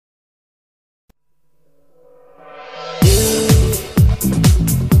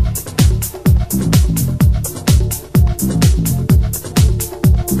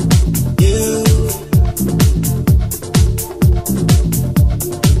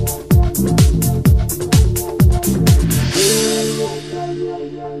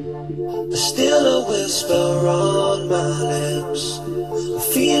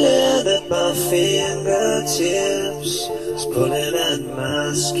fingertips is pulling at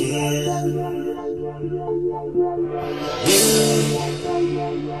my skin.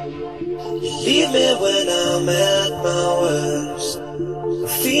 You leave me when I'm at my worst,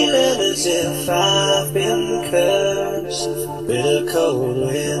 feeling as if I've been cursed, bitter cold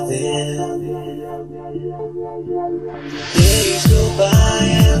within. Days go by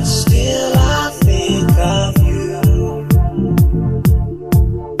and still I think of you.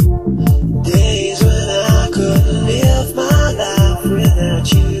 Days when I couldn't live my life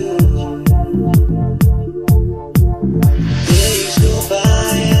without you. Days go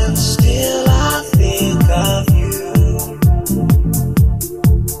by and still I think of you.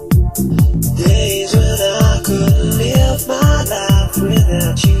 Days when I couldn't live my life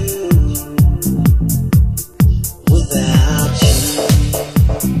without you. Without you.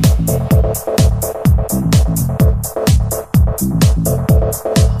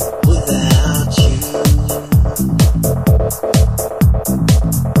 Without you.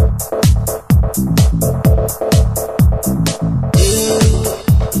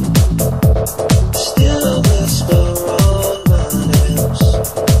 Still a whisper on my lips,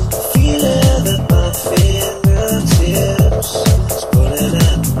 feeling at my fingertips, it's pulling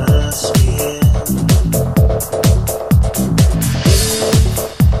at my skin.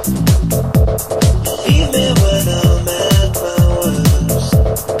 Leave me when I'm at my worst,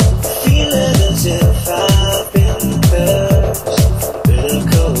 feeling as if I've been cursed, bitter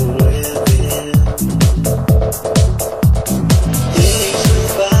cold within. Days go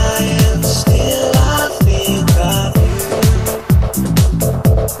by and still I think of you.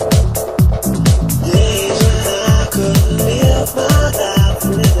 Days when I couldn't live my life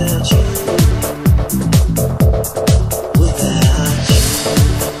without you. Without you.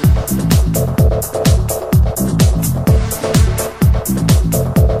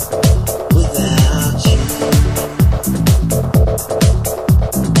 Without you.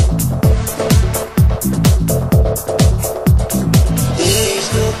 Days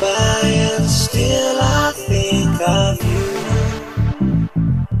go by and still I think of you.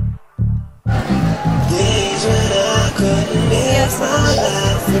 Days when I couldn't live my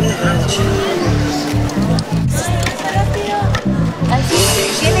life without you.